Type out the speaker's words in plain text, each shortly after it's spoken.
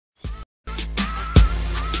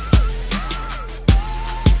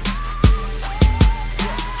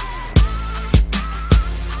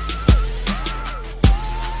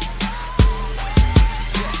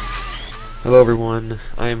Hello everyone,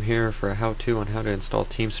 I am here for a how-to on how to install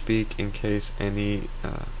TeamSpeak in case any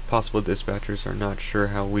possible dispatchers are not sure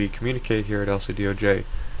how we communicate here at LCDOJ.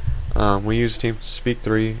 We use TeamSpeak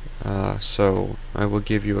 3, so I will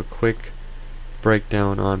give you a quick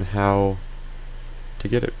breakdown on how to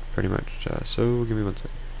get it, pretty much. So give me one second.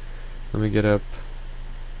 Let me get up.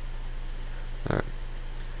 Alright.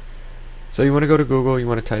 So you want to go to Google, you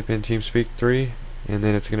want to type in TeamSpeak 3, and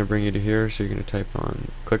then it's going to bring you to here, so you're going to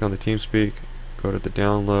click on the TeamSpeak, go to the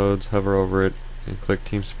downloads, hover over it, and click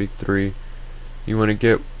TeamSpeak 3. You want to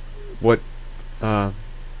get what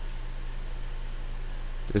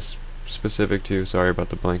is specific to. Sorry about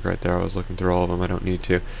the blank right there, I was looking through all of them, I don't need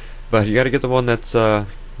to. But you got to get the one that's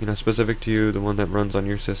specific to you, the one that runs on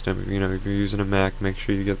your system. If you're using a Mac, make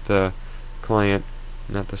sure you get the client,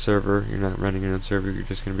 not the server. You're not running your own server, you're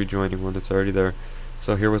just going to be joining one that's already there.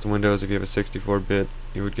 So here with Windows, if you have a 64-bit,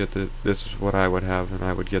 you would get this is what I would have, and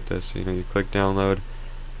I would get this. You click download,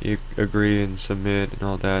 you agree and submit and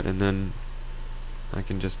all that, and then I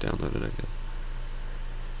can just download it, I guess,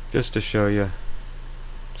 just to show you.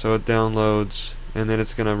 So it downloads, and then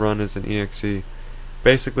it's gonna run as an exe.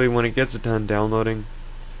 Basically, when it gets done downloading,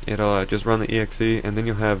 it'll just run the exe, and then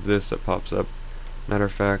you'll have this that pops up. Matter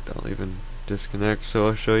of fact, I'll even disconnect, so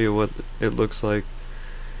I'll show you what it looks like.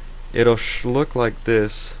 It'll look like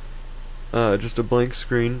this, just a blank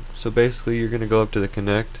screen. So basically you're going to go up to the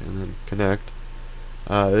connect and then connect.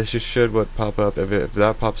 This just should pop up. If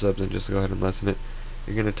that pops up, then just go ahead and lessen it.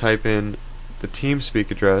 You're going to type in the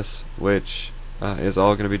TeamSpeak address, which is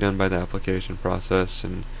all going to be done by the application process.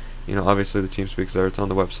 And obviously the TeamSpeak's there, it's on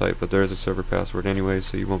the website, but there is a server password anyway,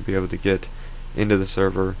 so you won't be able to get into the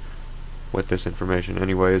server with this information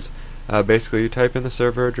anyways. Basically you type in the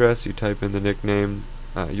server address, you type in the nickname,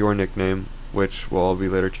 your nickname, which will all be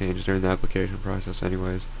later changed during the application process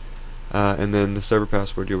anyways, and then the server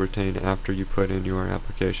password you'll retain after you put in your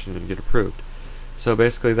application and get approved. So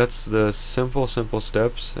basically that's the simple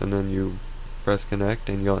steps, and then you press connect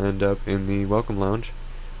and you'll end up in the welcome lounge.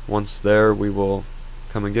 Once there, we will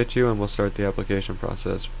come and get you and we'll start the application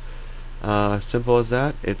process. Simple as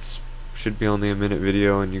that. It should be only a minute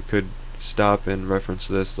video, and you could stop and reference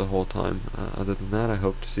this the whole time. Other than that, I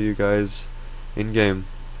hope to see you guys in game.